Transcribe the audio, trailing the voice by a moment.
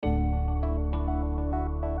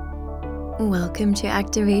Welcome to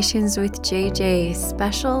Activations with JJ,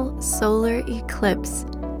 special solar eclipse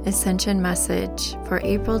Ascension message for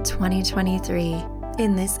April 2023.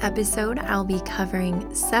 In this episode, I'll be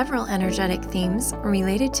covering several energetic themes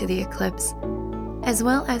related to the eclipse, as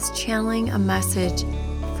well as channeling a message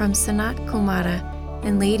from Sanat, Kumara,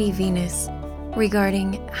 and Lady Venus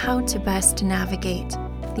regarding how to best navigate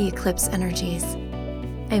the eclipse energies.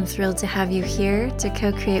 I'm thrilled to have you here to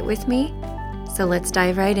co-create with me. So let's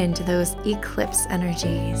dive right into those eclipse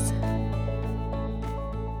energies.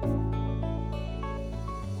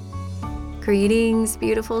 Greetings,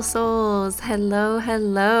 beautiful souls. Hello,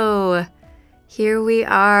 hello. Here we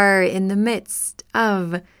are in the midst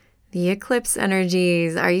of the eclipse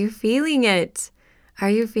energies. Are you feeling it? Are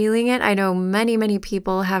you feeling it? I know many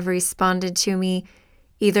people have responded to me,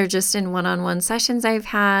 either just in one-on-one sessions I've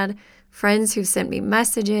had, friends who've sent me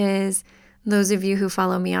messages. Those of you who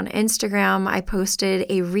follow me on Instagram, I posted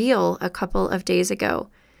a reel a couple of days ago,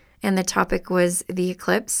 and the topic was the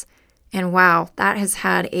eclipse. And wow, that has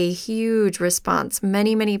had a huge response.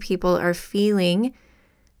 Many people are feeling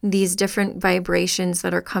these different vibrations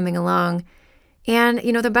that are coming along. And,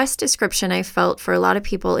 you know, the best description I felt for a lot of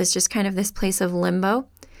people is just kind of this place of limbo.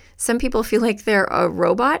 Some people feel like they're a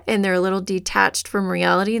robot and they're a little detached from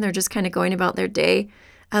reality and they're just kind of going about their day.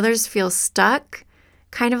 Others feel stuck,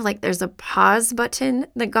 kind of like there's a pause button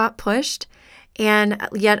that got pushed, and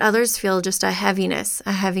yet others feel just a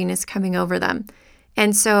heaviness coming over them.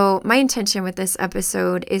 And so my intention with this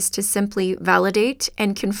episode is to simply validate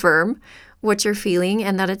and confirm what you're feeling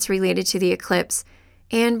and that it's related to the eclipse,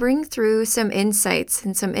 and bring through some insights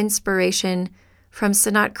and some inspiration from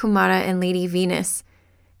Sanat, Kumara, and Lady Venus.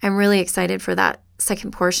 I'm really excited for that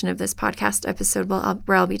second portion of this podcast episode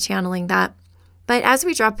where I'll be channeling that. But as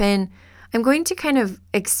we drop in, I'm going to kind of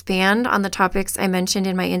expand on the topics I mentioned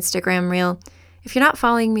in my Instagram reel. If you're not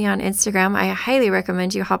following me on Instagram, I highly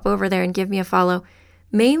recommend you hop over there and give me a follow,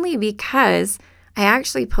 mainly because I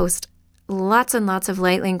actually post lots and lots of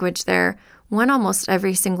light language there, one almost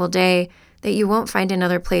every single day that you won't find in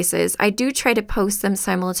other places. I do try to post them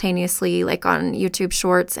simultaneously, like on YouTube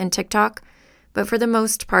Shorts and TikTok, but for the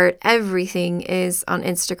most part, everything is on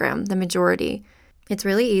Instagram, the majority. It's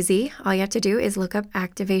really easy. All you have to do is look up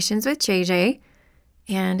Activations with JJ.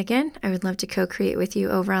 And again, I would love to co-create with you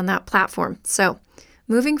over on that platform. So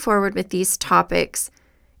moving forward with these topics,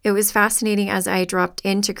 it was fascinating as I dropped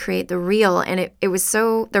in to create the reel. And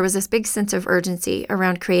there was this big sense of urgency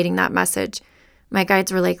around creating that message. My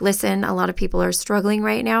guides were like, listen, a lot of people are struggling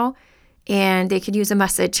right now and they could use a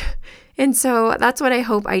message. And so that's what I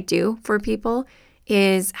hope I do for people,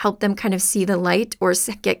 is help them kind of see the light or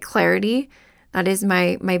get clarity. That is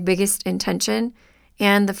my biggest intention.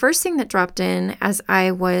 And the first thing that dropped in as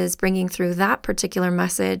I was bringing through that particular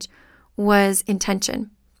message was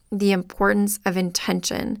intention, the importance of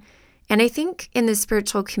intention. And I think in the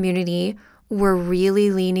spiritual community, we're really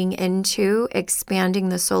leaning into expanding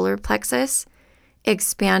the solar plexus,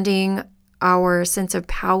 expanding our sense of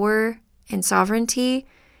power and sovereignty.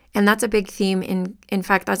 And that's a big theme. In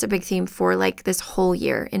fact, that's a big theme for like this whole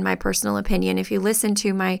year, in my personal opinion. If you listen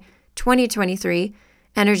to my 2023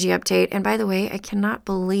 energy update. And by the way, I cannot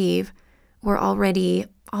believe we're already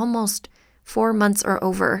almost 4 months or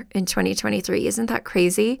over in 2023. Isn't that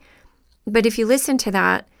crazy? But if you listen to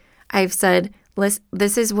that, I've said,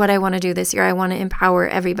 this is what I want to do this year. I want to empower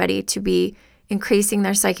everybody to be increasing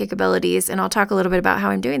their psychic abilities. And I'll talk a little bit about how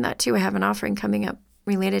I'm doing that too. I have an offering coming up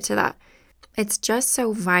related to that. It's just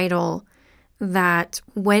so vital that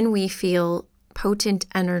when we feel potent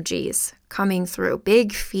energies coming through,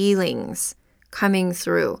 big feelings coming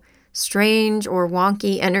through, strange or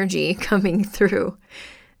wonky energy coming through,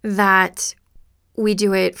 that we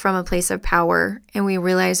do it from a place of power and we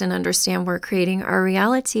realize and understand we're creating our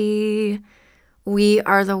reality. We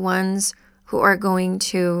are the ones who are going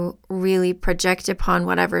to really project upon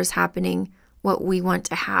whatever's happening what we want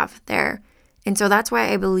to have there. And so that's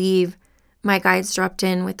why I believe my guides dropped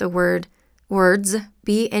in with the words,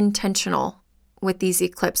 be intentional with these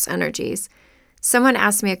eclipse energies. Someone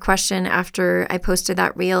asked me a question after I posted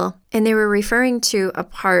that reel, and they were referring to a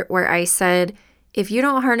part where I said, if you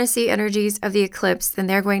don't harness the energies of the eclipse, then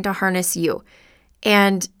they're going to harness you.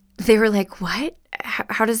 And they were like, what?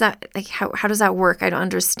 How does that, how does that work? I don't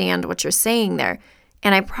understand what you're saying there.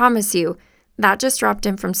 And I promise you, that just dropped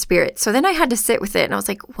in from spirit. So then I had to sit with it, and I was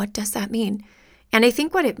like, what does that mean? And I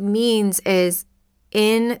think what it means is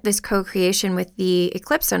in this co-creation with the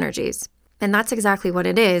eclipse energies. And that's exactly what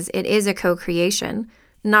it is. It is a co-creation.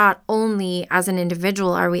 Not only as an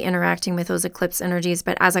individual are we interacting with those eclipse energies,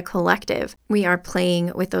 but as a collective, we are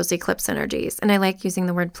playing with those eclipse energies. And I like using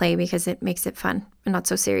the word play because it makes it fun and not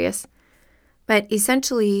so serious. But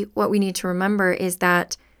essentially what we need to remember is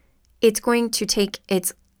that it's going to take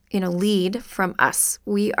its lead from us.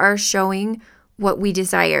 We are showing what we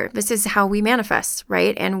desire. This is how we manifest,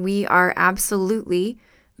 right? And we are absolutely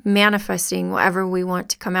manifesting whatever we want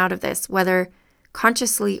to come out of this, whether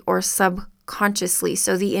consciously or subconsciously.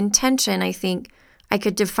 So the intention, I think I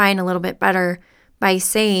could define a little bit better by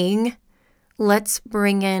saying, let's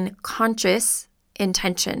bring in conscious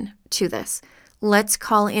intention to this. Let's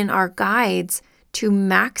call in our guides to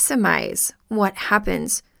maximize what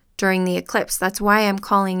happens during the eclipse. That's why I'm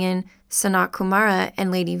calling in Sanat, Kumara,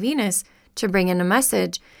 and Lady Venus to bring in a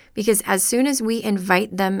message, because as soon as we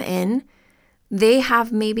invite them in, they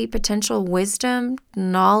have maybe potential wisdom,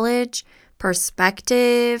 knowledge,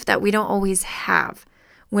 perspective that we don't always have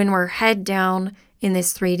when we're head down in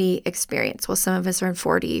this 3D experience. Well, some of us are in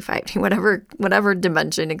 4D, 5D, whatever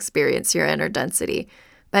dimension experience you're in or density.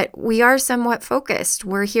 But we are somewhat focused.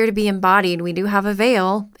 We're here to be embodied. We do have a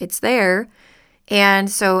veil. It's there. And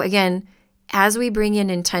so again, as we bring in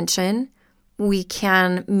intention, we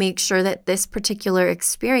can make sure that this particular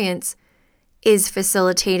experience is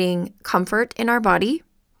facilitating comfort in our body.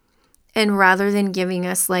 And rather than giving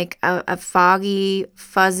us like a foggy,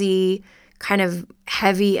 fuzzy, kind of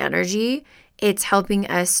heavy energy, it's helping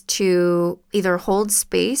us to either hold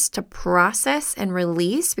space to process and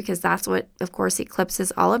release, because that's what, of course, eclipse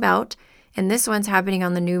is all about. And this one's happening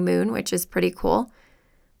on the new moon, which is pretty cool.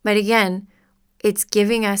 But again, it's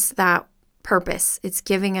giving us that purpose. It's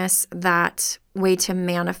giving us that way to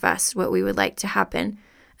manifest what we would like to happen.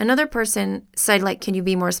 Another person said, like, can you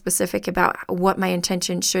be more specific about what my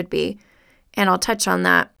intention should be? And I'll touch on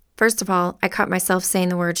that. First of all, I caught myself saying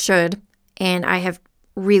the word should, and I have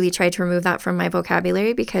really tried to remove that from my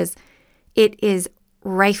vocabulary because it is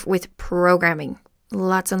rife with programming.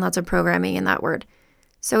 Lots and lots of programming in that word.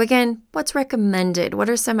 So again, what's recommended? What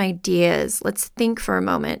are some ideas? Let's think for a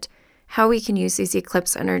moment how we can use these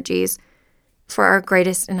eclipse energies for our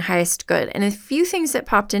greatest and highest good. And a few things that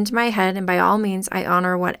popped into my head, and by all means, I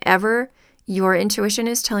honor whatever your intuition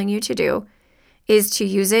is telling you to do, is to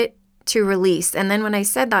use it to release. And then when I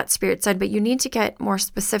said that, Spirit said, but you need to get more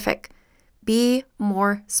specific. Be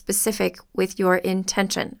more specific with your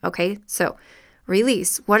intention, okay? So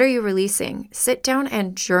release. What are you releasing? Sit down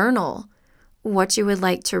and journal what you would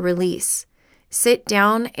like to release. Sit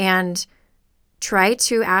down and try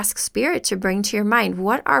to ask Spirit to bring to your mind,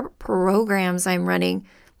 what are programs I'm running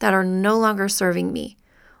that are no longer serving me?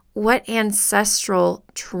 What ancestral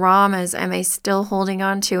traumas am I still holding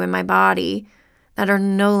on to in my body that are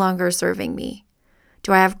no longer serving me?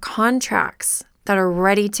 Do I have contracts that are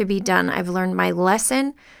ready to be done? I've learned my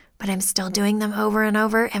lesson, but I'm still doing them over and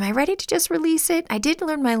over. Am I ready to just release it? I did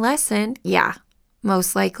learn my lesson. Yeah,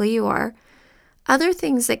 most likely you are. Other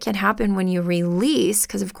things that can happen when you release,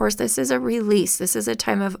 because of course this is a release. This is a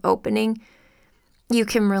time of opening. You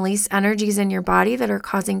can release energies in your body that are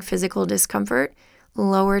causing physical discomfort,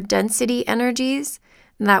 lower density energies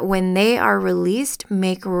that when they are released,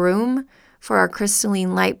 make room for our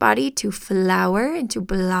crystalline light body to flower and to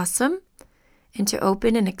blossom and to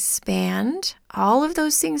open and expand. All of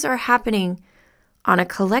those things are happening on a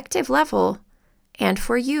collective level and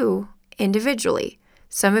for you individually.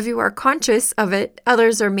 Some of you are conscious of it.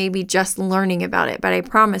 Others are maybe just learning about it. But I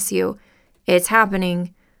promise you, it's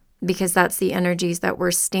happening because that's the energies that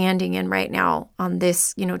we're standing in right now on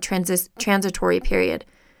this, transitory period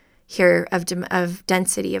here of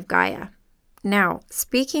density of Gaia. Now,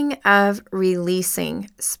 speaking of releasing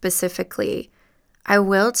specifically, I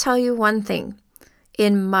will tell you one thing.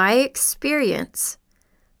 In my experience,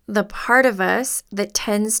 the part of us that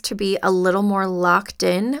tends to be a little more locked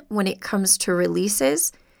in when it comes to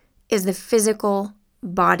releases is the physical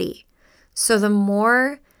body. So the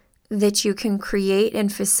more that you can create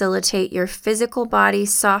and facilitate your physical body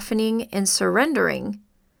softening and surrendering,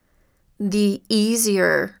 the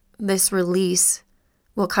easier this release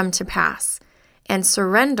will come to pass. And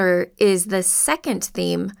surrender is the second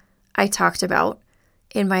theme I talked about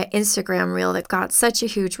in my Instagram reel that got such a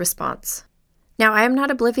huge response. Now, I am not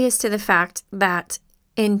oblivious to the fact that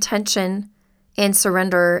intention and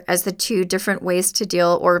surrender as the two different ways to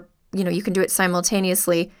deal, or, you can do it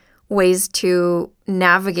simultaneously, ways to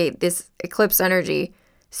navigate this eclipse energy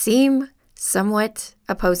seem somewhat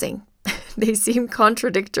opposing. They seem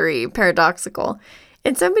contradictory, paradoxical.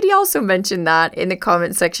 And somebody also mentioned that in the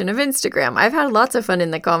comment section of Instagram. I've had lots of fun in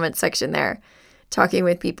the comment section there, talking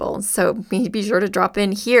with people. So be sure to drop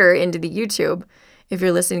in here into the YouTube if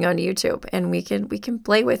you're listening on YouTube, and we can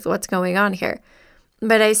play with what's going on here.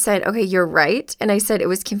 But I said, okay, you're right. And I said it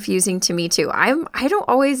was confusing to me too. I don't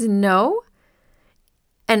always know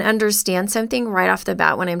and understand something right off the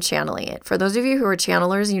bat when I'm channeling it. For those of you who are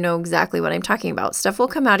channelers, you know exactly what I'm talking about. Stuff will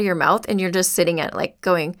come out of your mouth and you're just sitting at like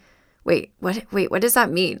going, wait, what does that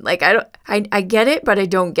mean? Like, I get it, but I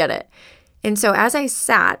don't get it. And so as I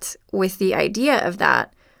sat with the idea of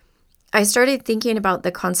that, I started thinking about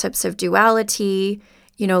the concepts of duality,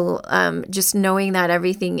 just knowing that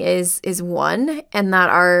everything is one, and that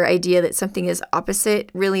our idea that something is opposite,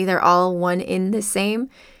 really they're all one in the same.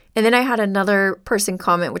 And then I had another person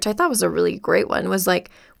comment, which I thought was a really great one, was like,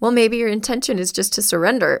 well, maybe your intention is just to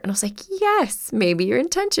surrender. And I was like, yes, maybe your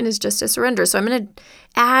intention is just to surrender. So I'm going to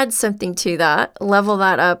add something to that, level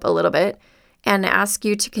that up a little bit, and ask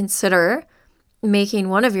you to consider making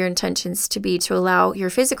one of your intentions to be to allow your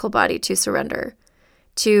physical body to surrender,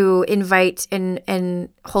 to invite and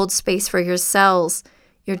hold space for your cells,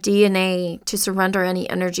 your DNA, to surrender any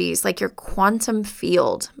energies, like your quantum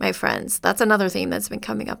field, my friends. That's another theme that's been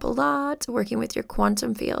coming up a lot, working with your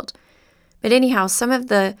quantum field. But anyhow, some of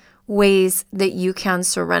the ways that you can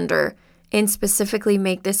surrender and specifically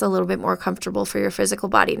make this a little bit more comfortable for your physical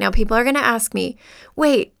body. Now, people are going to ask me,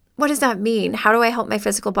 wait, what does that mean? How do I help my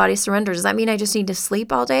physical body surrender? Does that mean I just need to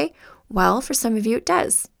sleep all day? Well, for some of you it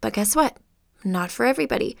does. But guess what? Not for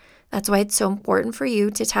everybody. That's why it's so important for you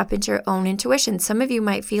to tap into your own intuition. Some of you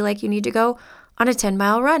might feel like you need to go on a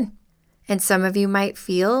 10-mile run. And some of you might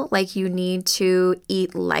feel like you need to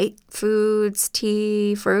eat light foods,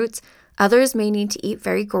 tea, fruits. Others may need to eat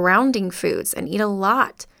very grounding foods and eat a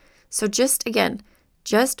lot. So just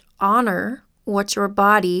honor what your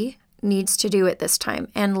body needs to do at this time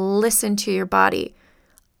and listen to your body.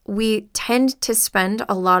 We tend to spend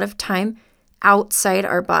a lot of time outside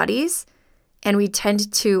our bodies, and we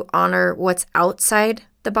tend to honor what's outside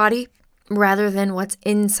the body rather than what's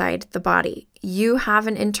inside the body. You have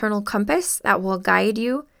an internal compass that will guide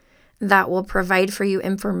you, that will provide for you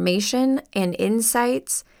information and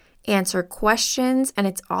insights, answer questions, and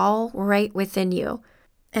it's all right within you.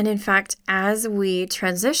 And in fact, as we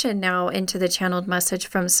transition now into the channeled message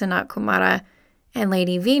from Sanat, Kumara, and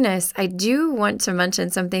Lady Venus, I do want to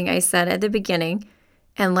mention something I said at the beginning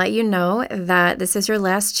and let you know that this is your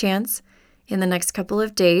last chance in the next couple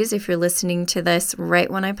of days, if you're listening to this right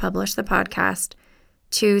when I publish the podcast,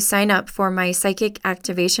 to sign up for my Psychic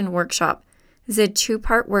Activation Workshop. This is a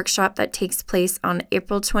 2-part workshop that takes place on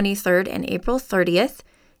April 23rd and April 30th.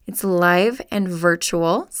 It's live and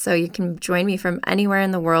virtual, so you can join me from anywhere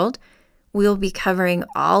in the world. We'll be covering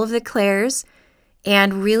all of the clairs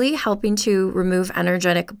and really helping to remove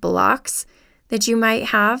energetic blocks that you might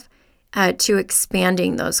have to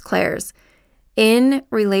expanding those clairs. In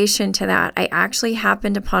relation to that, I actually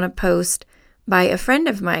happened upon a post by a friend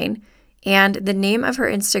of mine, and the name of her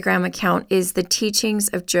Instagram account is The Teachings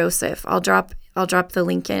of Joseph. I'll drop the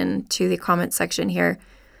link in to the comment section here.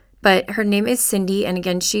 But her name is Cindy, and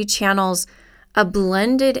again, she channels a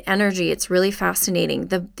blended energy. It's really fascinating.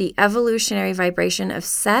 The evolutionary vibration of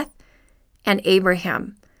Seth and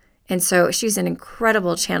Abraham. And so she's an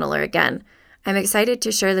incredible channeler again. I'm excited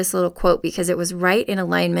to share this little quote because it was right in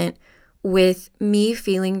alignment with me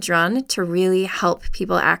feeling drawn to really help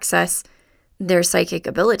people access their psychic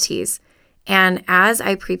abilities. And as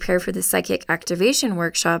I prepare for the Psychic Activation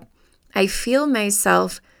Workshop, I feel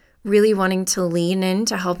myself really wanting to lean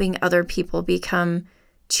into helping other people become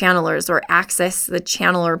channelers or access the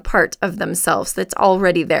channeler part of themselves that's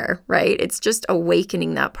already there, right? It's just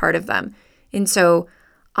awakening that part of them. And so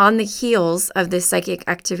on the heels of this Psychic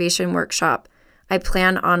Activation Workshop, I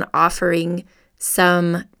plan on offering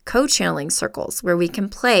some co-channeling circles where we can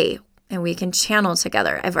play and we can channel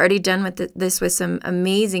together. I've already done this with some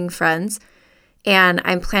amazing friends, and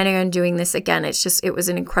I'm planning on doing this again. It was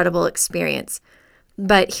an incredible experience.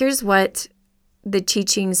 But here's what the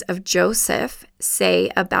teachings of Joseph say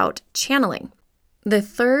about channeling. The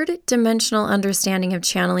third dimensional understanding of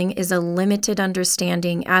channeling is a limited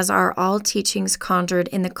understanding, as are all teachings conjured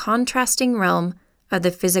in the contrasting realm of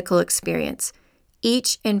the physical experience,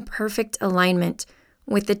 each in perfect alignment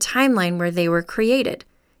with the timeline where they were created.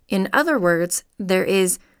 In other words, there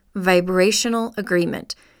is vibrational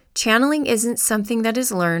agreement. Channeling isn't something that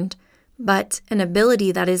is learned, but an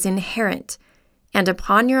ability that is inherent. And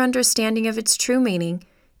upon your understanding of its true meaning,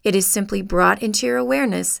 it is simply brought into your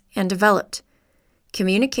awareness and developed.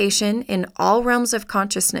 Communication in all realms of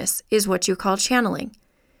consciousness is what you call channeling.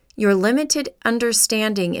 Your limited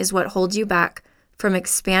understanding is what holds you back from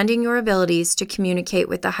expanding your abilities to communicate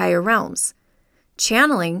with the higher realms.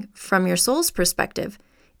 Channeling, from your soul's perspective,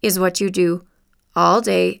 is what you do all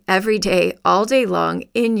day, every day, all day long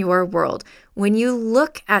in your world. When you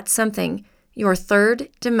look at something, your third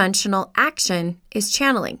dimensional action is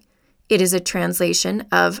channeling. It is a translation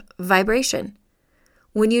of vibration.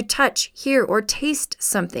 When you touch, hear, or taste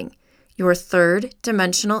something, your third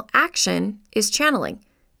dimensional action is channeling.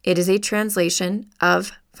 It is a translation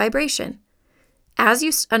of vibration. As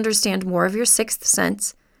you understand more of your sixth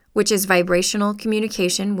sense, which is vibrational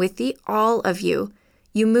communication with the all of you,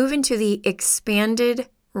 you move into the expanded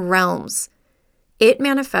realms. It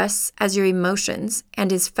manifests as your emotions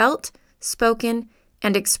and is felt, spoken,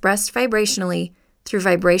 and expressed vibrationally through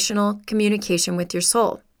vibrational communication with your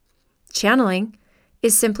soul. Channeling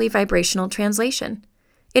is simply vibrational translation.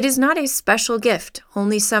 It is not a special gift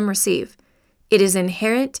only some receive. It is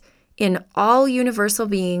inherent in all universal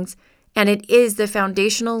beings, and it is the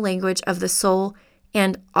foundational language of the soul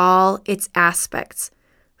and all its aspects.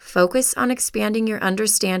 Focus on expanding your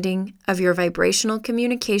understanding of your vibrational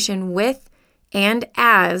communication with and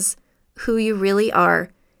as who you really are,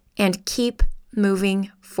 and keep moving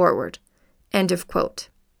forward. End of quote.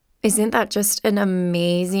 Isn't that just an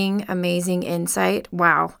amazing, amazing insight?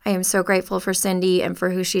 Wow. I am so grateful for Cindy and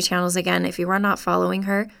for who she channels. Again, if you are not following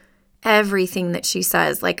her, everything that she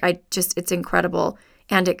says, it's incredible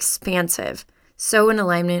and expansive. So in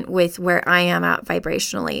alignment with where I am at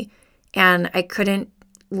vibrationally. And I couldn't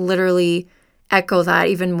literally echo that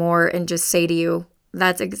even more and just say to you,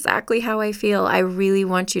 that's exactly how I feel. I really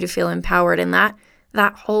want you to feel empowered. And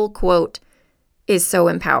that whole quote is so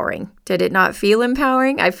empowering. Did it not feel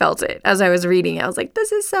empowering? I felt it as I was reading it. I was like,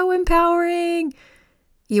 this is so empowering.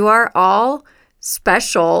 You are all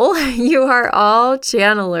special. You are all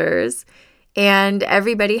channelers. And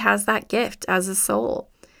everybody has that gift as a soul.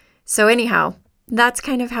 So anyhow, that's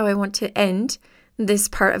kind of how I want to end this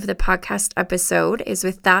part of the podcast episode, is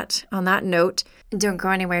with that, on that note. Don't go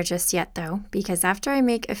anywhere just yet though, because after I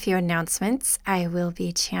make a few announcements, I will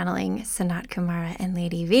be channeling Sanat, Kumara, and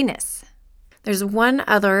Lady Venus. There's one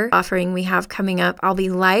other offering we have coming up. I'll be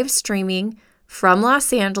live streaming from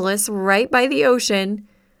Los Angeles, right by the ocean,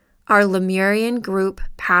 our Lemurian group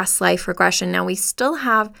past life regression. Now we still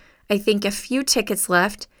have, I think, a few tickets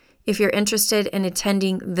left. If you're interested in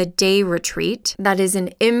attending the day retreat, that is an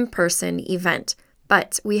in-person event.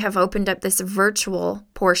 But we have opened up this virtual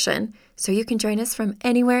portion, so you can join us from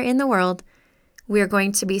anywhere in the world. We are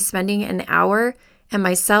going to be spending an hour, and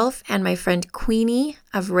myself and my friend Queenie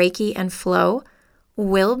of Reiki and Flow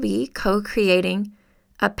will be co-creating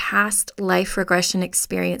a past life regression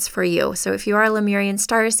experience for you. So if you are a Lemurian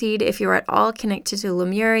starseed, if you're at all connected to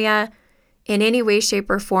Lemuria in any way, shape,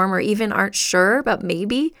 or form, or even aren't sure, but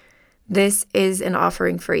maybe, this is an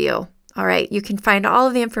offering for you. All right, you can find all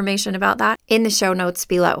of the information about that in the show notes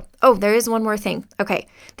below. Oh, there is one more thing. Okay,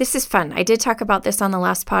 this is fun. I did talk about this on the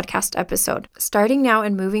last podcast episode. Starting now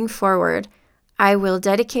and moving forward, I will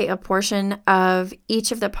dedicate a portion of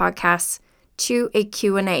each of the podcasts to a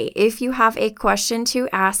Q&A. If you have a question to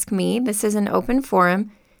ask me, this is an open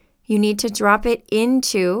forum. You need to drop it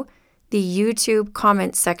into the YouTube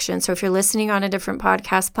comments section. So if you're listening on a different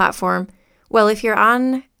podcast platform, well, if you're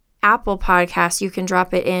on Apple Podcasts, you can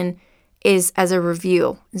drop it in as a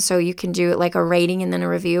review. And so you can do it like a rating and then a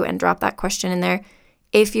review and drop that question in there.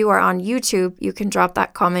 If you are on YouTube, you can drop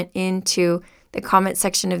that comment into the comment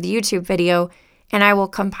section of the YouTube video, and I will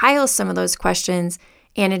compile some of those questions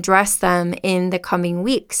and address them in the coming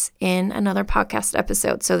weeks in another podcast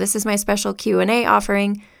episode. So this is my special Q&A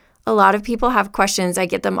offering. A lot of people have questions. I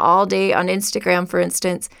get them all day on Instagram, for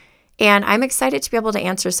instance, and I'm excited to be able to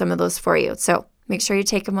answer some of those for you. So make sure you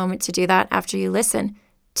take a moment to do that after you listen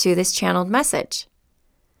to this channeled message.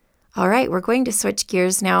 All right, we're going to switch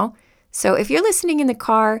gears now. So if you're listening in the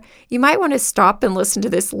car, you might want to stop and listen to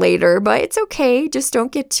this later, but it's okay. Just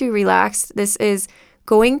don't get too relaxed. This is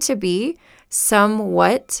going to be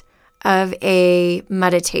somewhat of a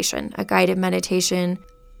meditation, a guided meditation,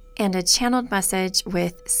 and a channeled message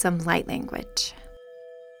with some light language.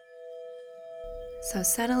 So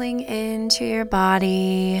settling into your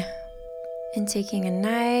body and taking a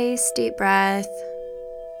nice deep breath.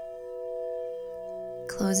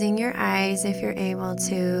 Closing your eyes if you're able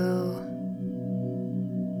to,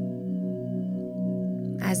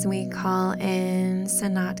 as we call in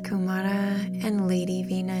Sanat, Kumara, and Lady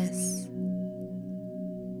Venus.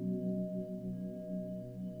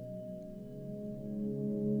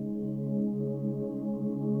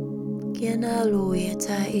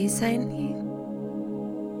 Ginalueta isaini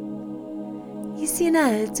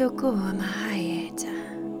isina toko mahayeta.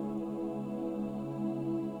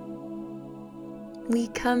 We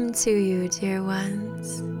come to you, dear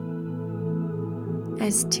ones,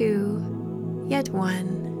 as two, yet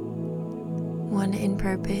one in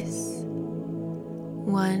purpose,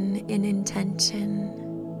 one in intention,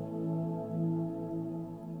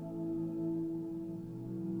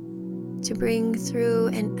 to bring through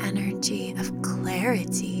an energy of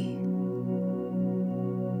clarity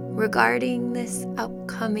regarding this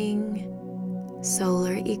upcoming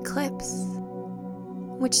solar eclipse,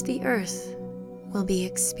 which the Earth will be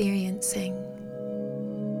experiencing.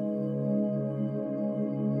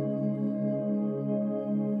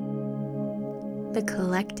 The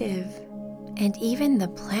collective and even the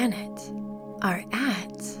planet are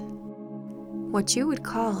at what you would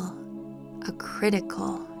call a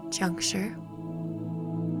critical juncture.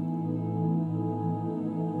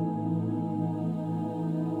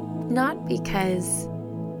 Not because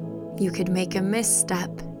you could make a misstep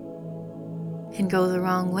and go the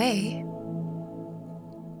wrong way,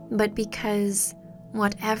 but because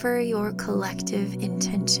whatever your collective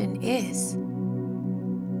intention is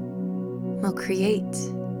will create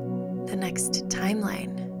the next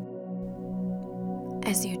timeline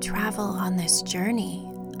as you travel on this journey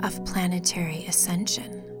of planetary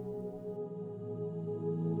ascension.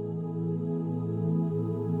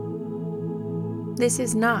 This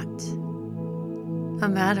is not a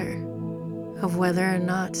matter of whether or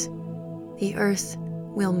not the Earth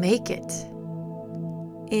will make it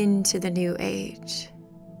into the new age.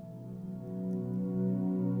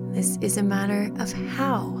 This is a matter of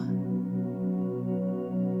how.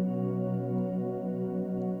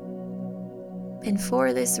 And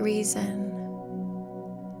for this reason,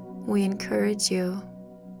 we encourage you,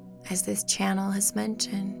 as this channel has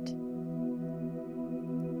mentioned,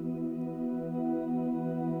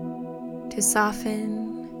 to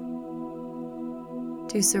soften,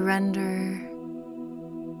 to surrender,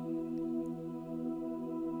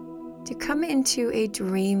 to come into a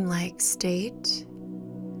dreamlike state,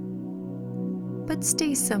 but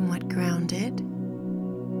stay somewhat grounded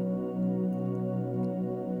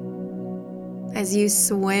as you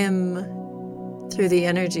swim through the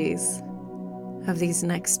energies of these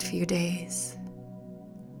next few days.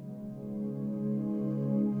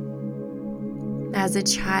 As a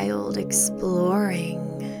child exploring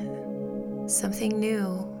something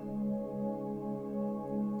new,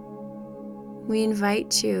 we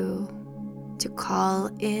invite you to call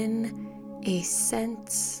in a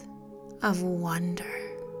sense of wonder.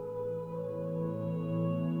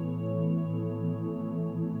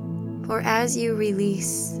 For as you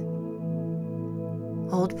release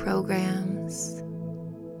old programs,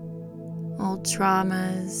 old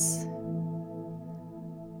traumas,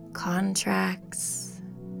 contracts,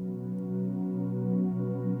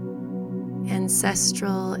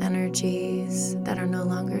 ancestral energies that are no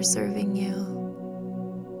longer serving you,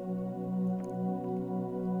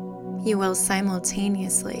 you will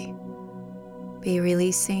simultaneously be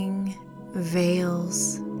releasing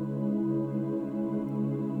veils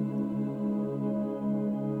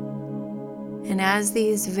and as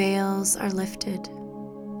these veils are lifted,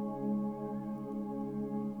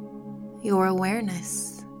 your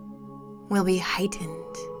awareness will be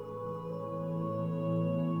heightened.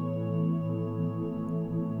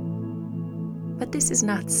 But this is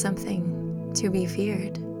not something to be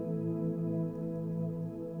feared.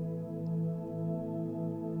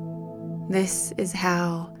 This is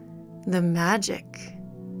how the magic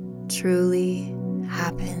truly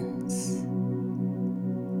happens.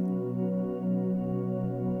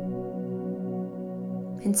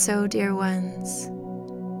 And so, dear ones,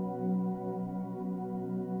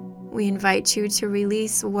 we invite you to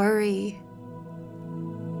release worry,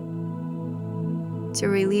 to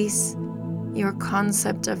release your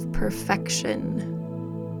concept of perfection,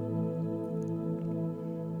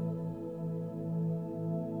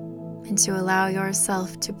 and to allow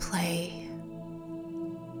yourself to play,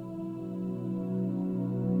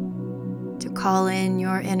 to call in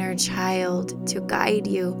your inner child to guide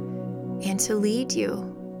you and to lead you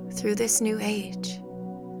through this new age.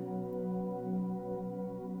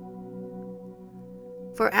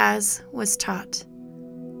 For as was taught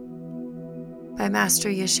by Master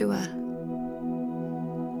Yeshua,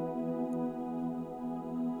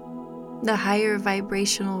 the higher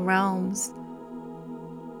vibrational realms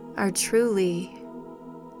are truly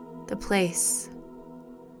the place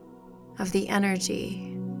of the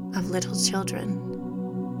energy of little children.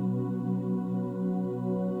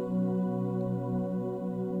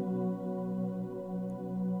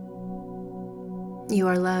 You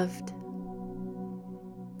are loved,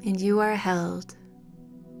 and you are held.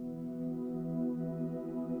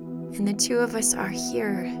 And the two of us are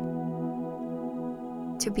here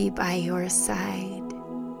to be by your side,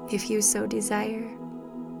 if you so desire.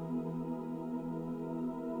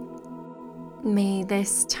 May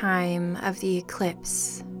this time of the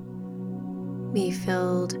eclipse be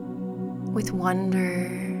filled with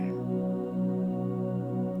wonder,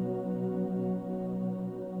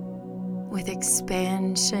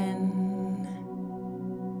 expansion,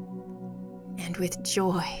 and with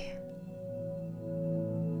joy.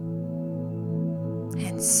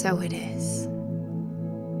 And so it is.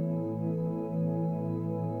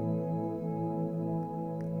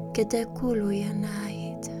 Katakulu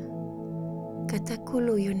yanait,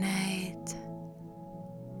 katakulu unait,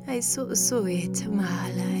 I suit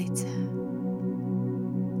mahalait,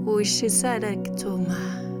 Ushisarak toma,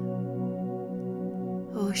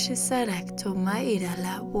 Ushisarak toma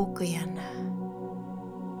idala wukayana,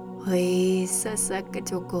 Oi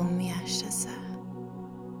sasakatukumya shasa,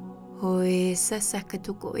 Oi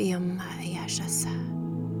sasakatukoyama yashasa,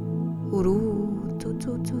 Uru tu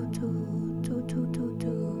tu tu tu tu tu tu tu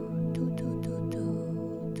tu tu tu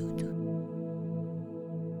tu tu.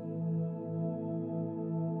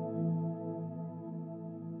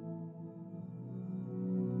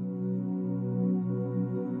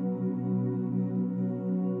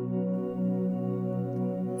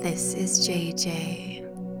 This is JJ.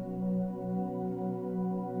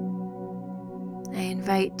 I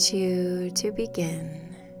invite you to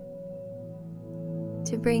begin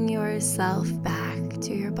to bring yourself back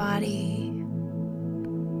to your body,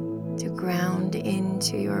 to ground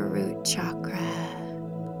into your root chakra,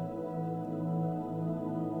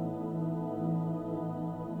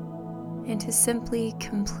 and to simply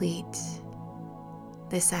complete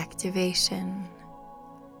this activation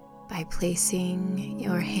by placing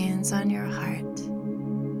your hands on your heart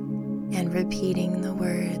and repeating the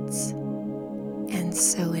words, and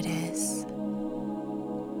so it is.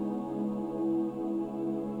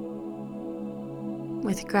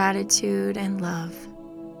 With gratitude and love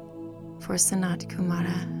for Sanat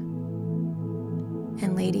Kumara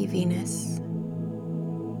and Lady Venus,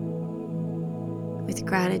 with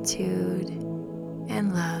gratitude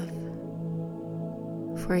and love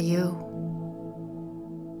for you,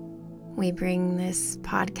 we bring this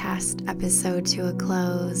podcast episode to a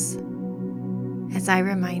close as I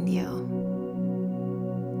remind you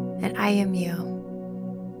that I am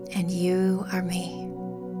you and you are me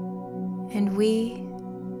and we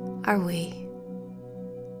are we.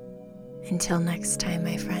 Until next time,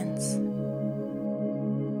 my friends.